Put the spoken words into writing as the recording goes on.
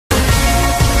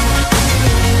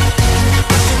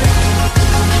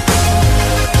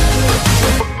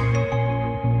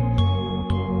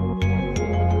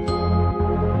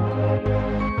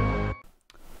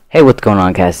Hey, what's going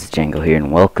on, guys? It's Django here,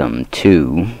 and welcome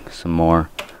to some more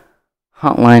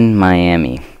Hotline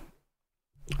Miami.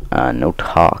 No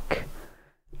talk.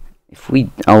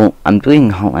 I'm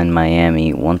doing Hotline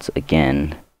Miami once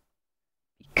again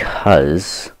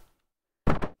because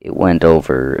it went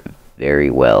over very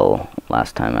well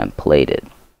last time I played it,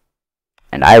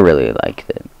 and I really liked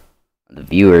it. The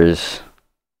viewers,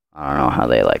 I don't know how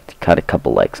they liked it. Cut a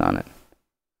couple likes on it.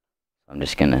 I'm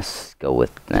just gonna go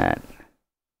with that.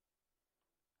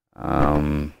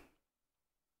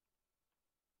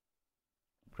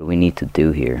 What do we need to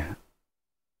do here?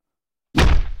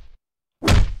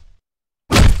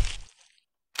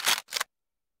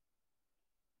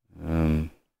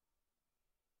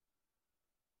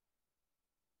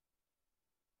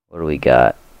 What do we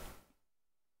got?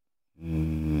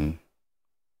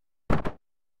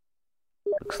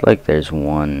 Looks like there's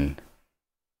one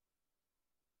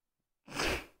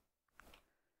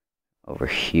over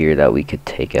here that we could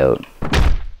take out.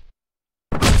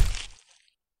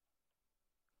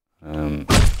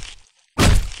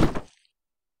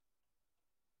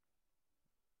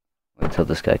 Wait till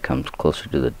this guy comes closer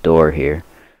to the door here.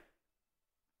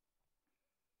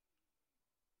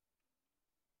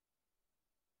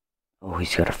 Oh,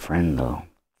 he's got a friend though.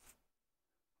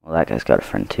 Well, that guy's got a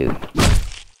friend too.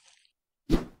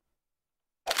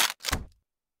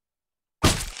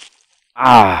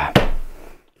 Ah!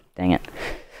 Dang it.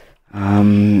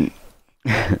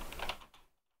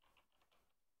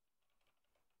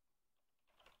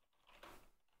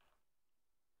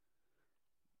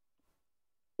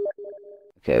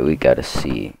 Okay, we gotta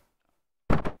see.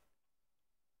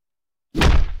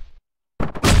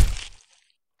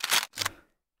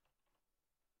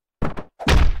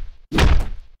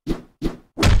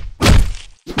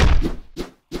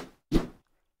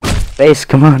 Space,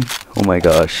 come on! Oh my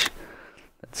gosh.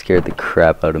 That scared the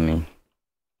crap out of me.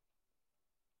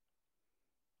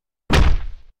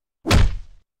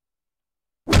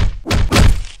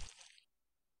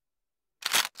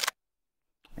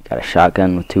 Got a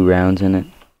shotgun with 2 rounds in it.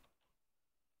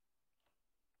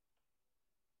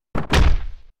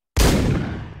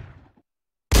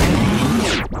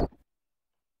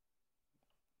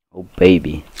 Oh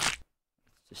baby.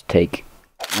 Just take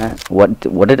that. What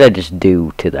did I just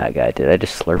do to that guy? Did I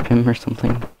just slurp him or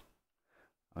something? I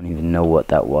don't even know what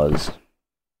that was.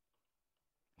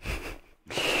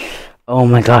 Oh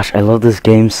my gosh, I love this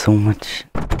game so much.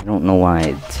 I don't know why.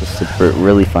 It's just a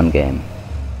really fun game.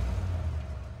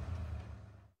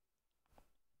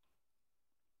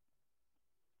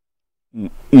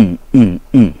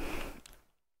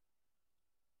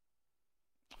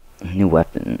 New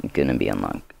weapon gonna be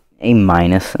unlocked. A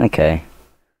minus, okay.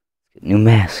 New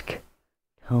mask.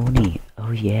 Tony,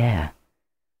 oh yeah.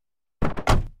 Do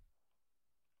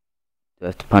I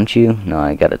have to punch you? No,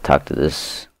 I gotta talk to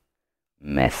this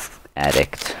meth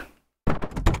addict.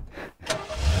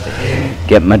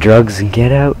 Get my drugs and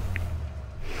get out.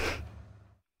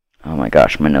 Oh my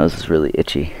gosh, my nose is really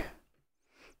itchy.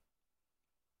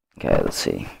 Okay, let's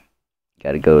see.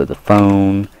 Gotta go to the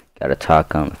phone. Gotta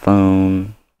talk on the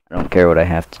phone. I don't care what I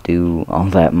have to do all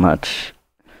that much.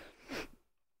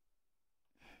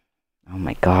 Oh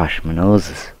my gosh, my nose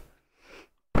is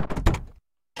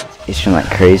itching like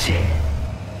crazy.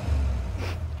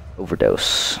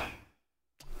 Overdose.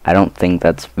 I don't think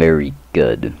that's very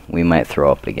good. We might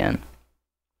throw up again.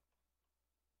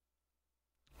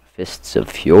 Fists of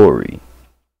Fury.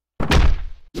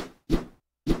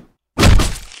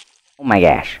 Oh my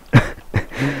gosh.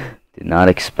 Did not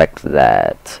expect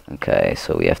that. Okay,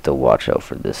 so we have to watch out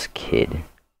for this kid.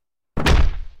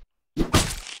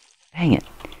 Dang it.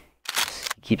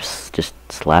 He keeps just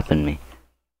slapping me.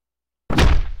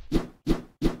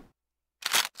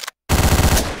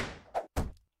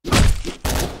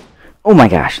 Oh my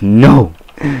gosh, no!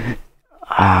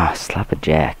 Ah, slap a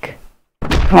jack.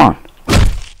 Come on!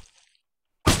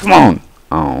 Come on!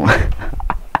 Oh.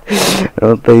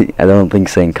 I don't think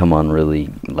saying come on really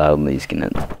loudly is gonna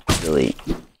really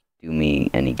do me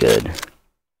any good.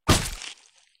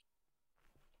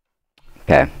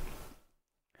 Okay. I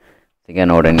think I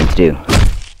know what I need to do.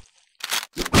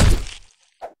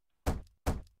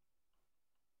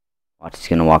 Watch, he's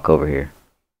gonna walk over here.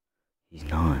 He's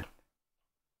not.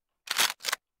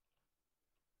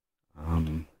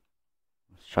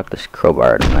 Let's chuck this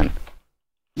crowbar at him then.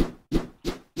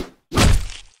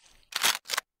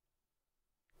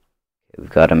 We've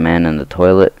got a man in the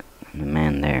toilet and a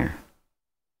man there.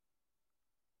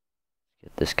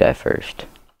 Get this guy first.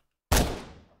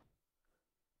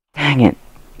 Dang it!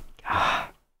 Ah.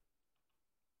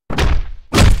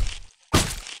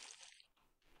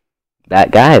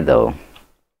 That guy though.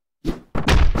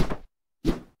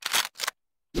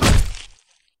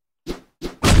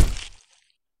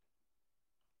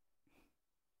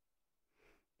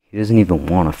 He doesn't even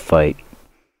want to fight.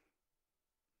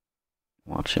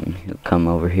 Watch him. He'll come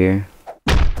over here.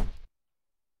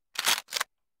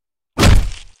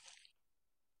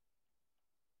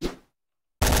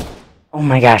 Oh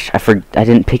my gosh, I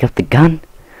didn't pick up the gun.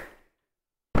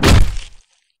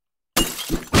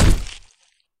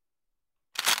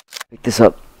 Pick this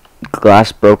up.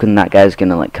 Glass broken, that guy's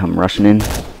gonna like come rushing in.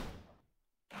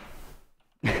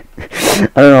 I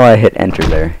don't know why I hit enter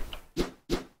there.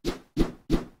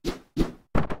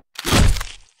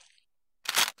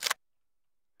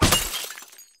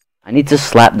 I need to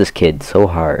slap this kid so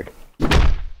hard.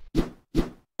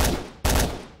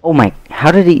 Oh my,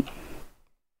 how did he...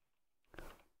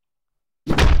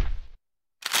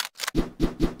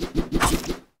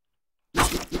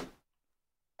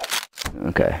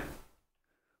 Okay.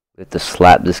 We have to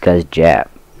slap this guy's jab.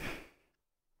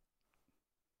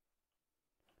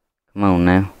 Come on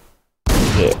now.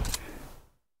 Yeah.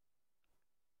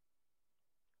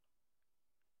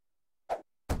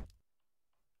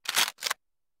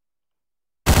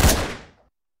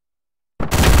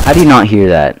 How do you not hear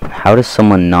that? How does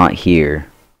someone not hear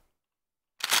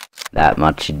that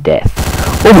much death?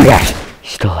 Oh my gosh!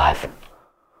 He's still alive.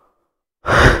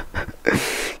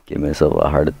 Give myself a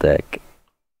heart attack.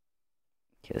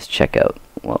 Okay, let's check out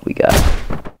what we got.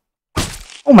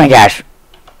 Oh my gosh!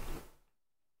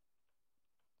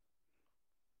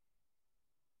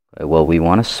 Okay, well, we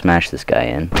want to smash this guy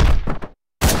in.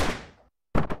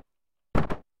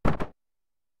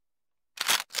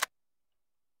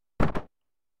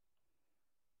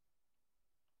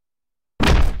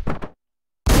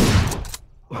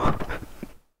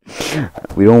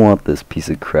 We don't want this piece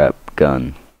of crap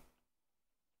gun.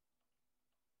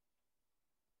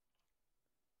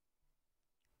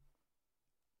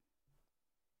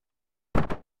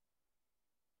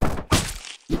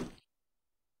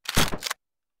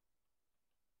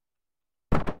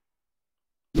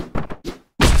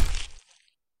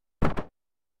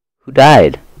 Who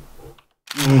died?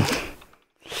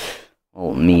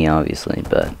 Well, me, obviously,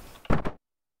 but...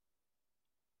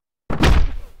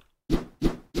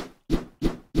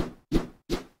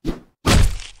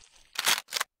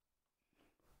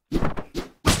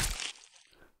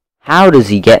 How does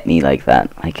he get me like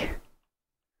that? Like, I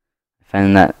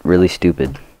find that really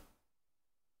stupid.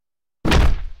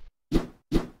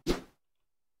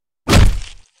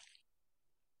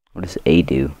 What does A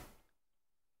do?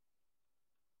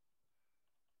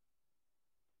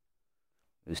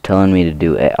 It was telling me to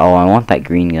do A. Oh, I want that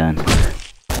green gun.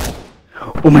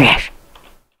 Oh my gosh!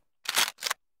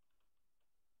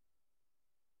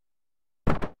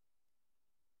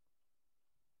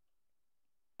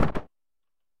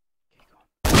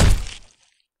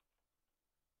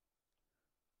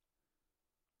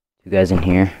 You guys in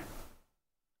here?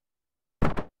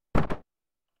 Can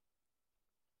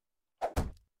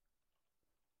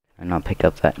I not pick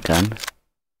up that gun?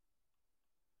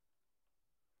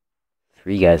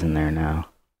 3 guys in there now. I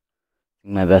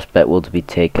think my best bet will be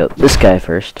take out this guy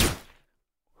first.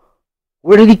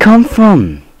 Where did he come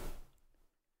from?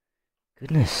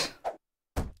 Goodness.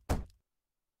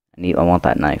 I want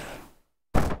that knife.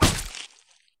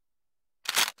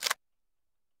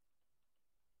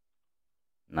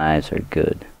 Knives are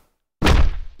good.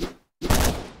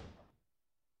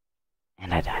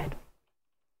 And I died.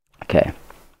 Okay.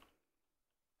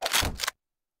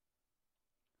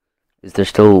 Is there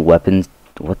still weapons?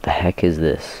 What the heck is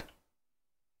this?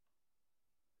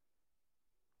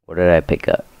 What did I pick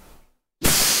up?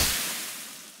 It's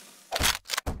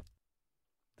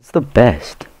the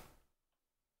best.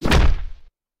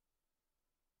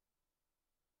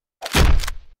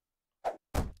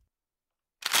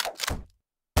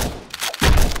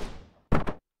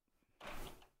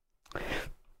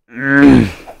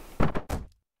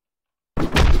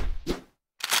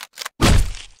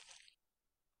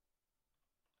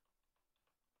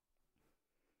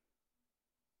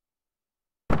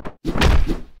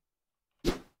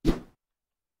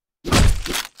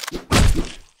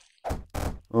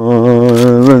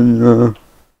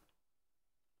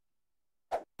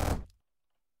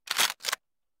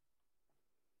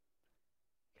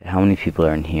 How many people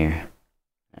are in here?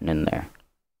 And in there.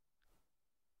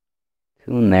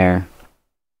 2 in there.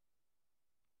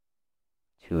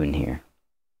 2 in here.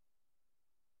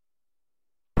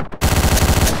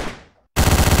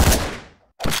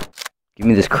 Give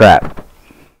me this crap.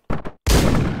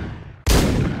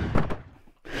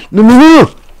 No, no,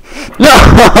 no!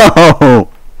 No!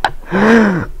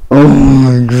 Oh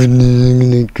my goodness, I'm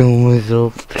gonna kill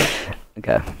myself.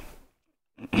 Okay.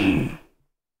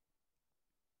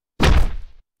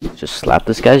 Let's just slap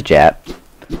this guy's jab.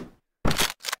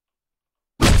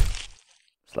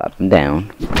 him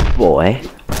down, boy.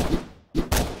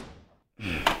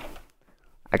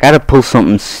 I gotta pull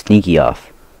something sneaky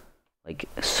off. Like,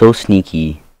 so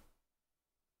sneaky.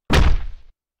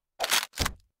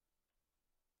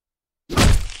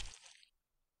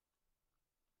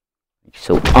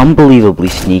 So unbelievably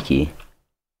sneaky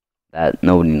that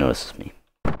nobody notices me.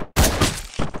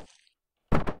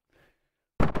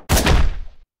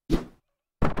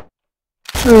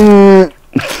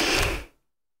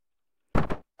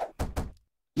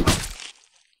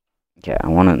 Okay, I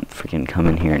want to freaking come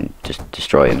in here and just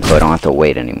destroy him so I don't have to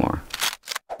wait anymore.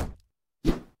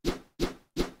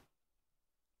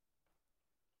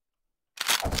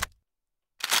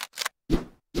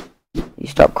 You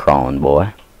stop crawling,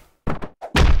 boy.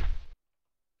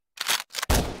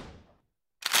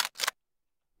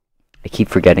 I keep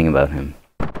forgetting about him.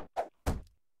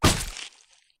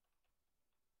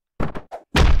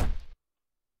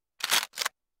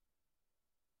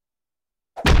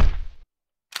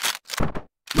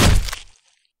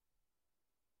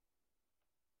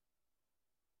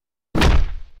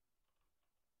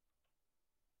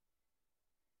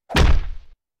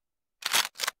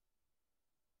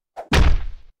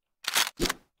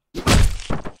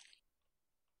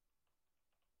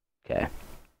 Okay.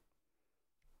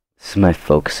 This is my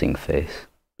focusing face.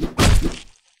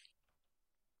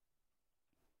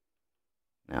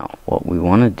 Now, what we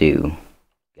want to do,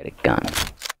 get a gun.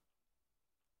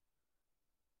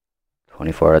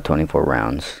 24 out of 24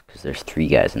 rounds, because there's 3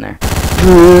 guys in there.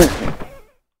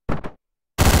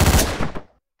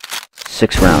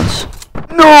 6 rounds.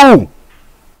 No!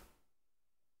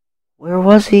 Where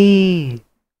was he?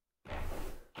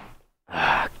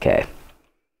 Okay.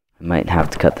 I might have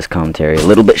to cut this commentary a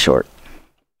little bit short.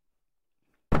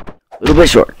 A little bit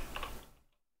short.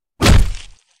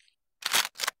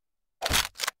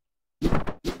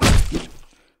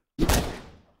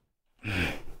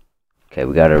 Okay,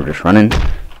 we gotta just run in.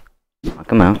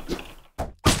 Knock him out.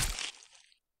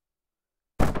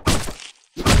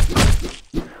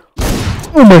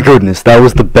 Oh my goodness, that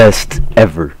was the best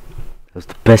ever. That was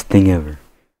the best thing ever.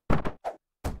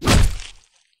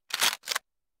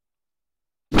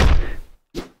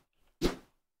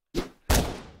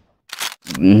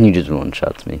 He just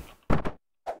one-shots me.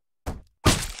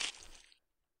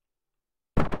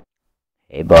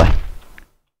 Hey, boy.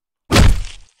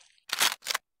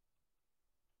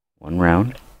 1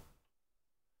 round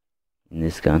in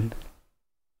this gun.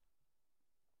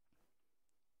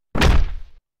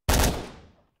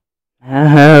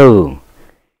 Oh!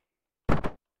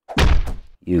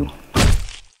 You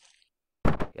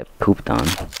get pooped on.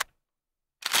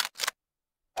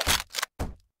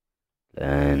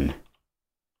 Then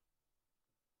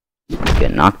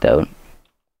get knocked out.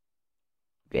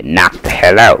 Get knocked the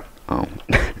hell out. Oh.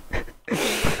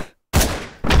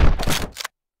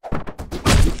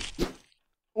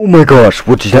 Oh my gosh,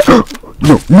 what is that?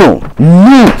 No, no,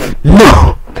 no,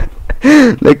 no!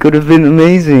 That could have been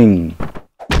amazing.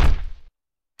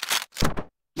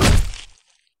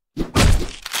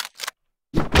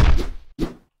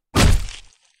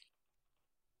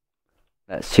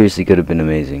 That seriously could have been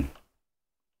amazing.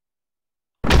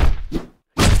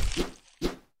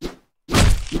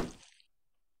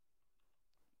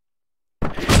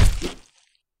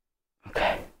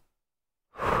 Okay.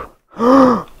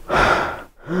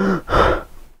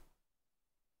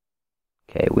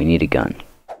 Okay, we need a gun.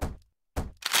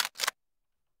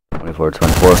 24,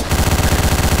 24.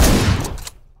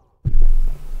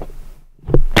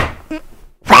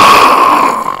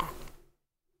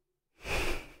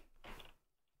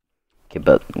 Okay,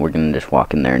 but we're gonna just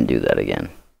walk in there and do that again.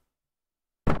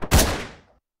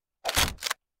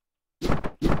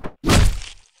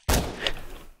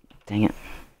 Dang it.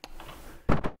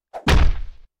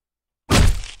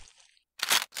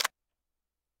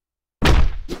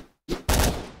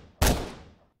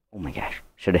 Oh my gosh,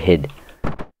 should have hid.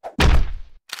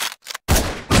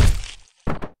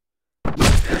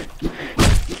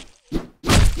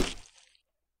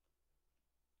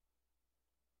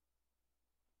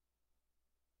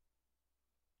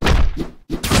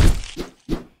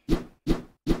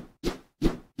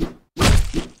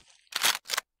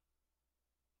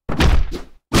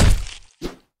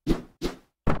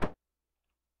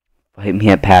 Fight me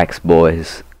at PAX,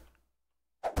 boys.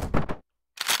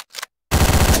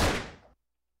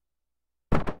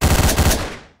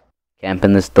 Camp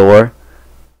in this door.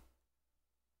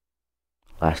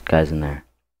 Last guy's in there.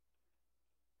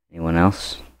 Anyone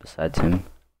else besides him?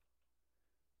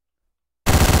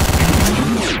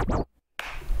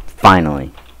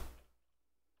 Finally.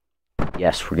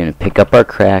 Yes, we're gonna pick up our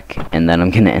crack, and then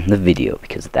I'm gonna end the video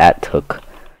because that took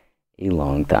a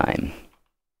long time.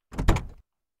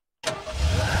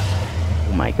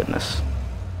 Oh my goodness.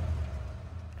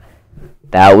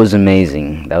 That was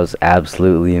amazing. That was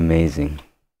absolutely amazing.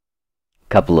 A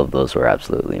couple of those were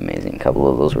absolutely amazing. A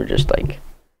couple of those were just like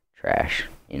trash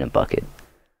in a bucket.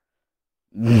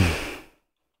 New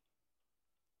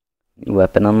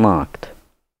weapon unlocked.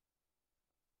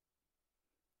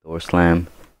 Door slam.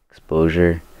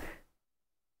 Exposure.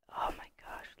 Oh my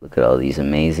gosh. Look at all these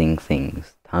amazing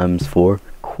things. ×4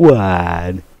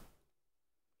 quad.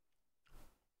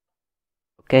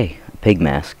 Okay. Pig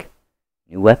mask.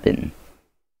 New weapon.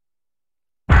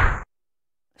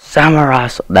 Samurai.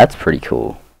 That's pretty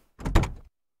cool.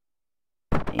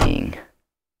 Dang.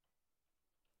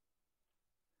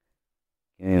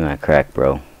 Give me my crack,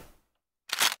 bro.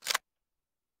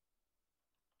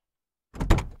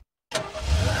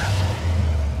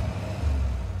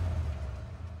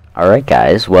 Alright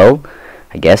guys, well,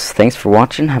 I guess thanks for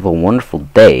watching. Have a wonderful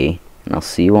day, and I'll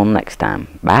see you all next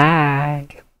time. Bye!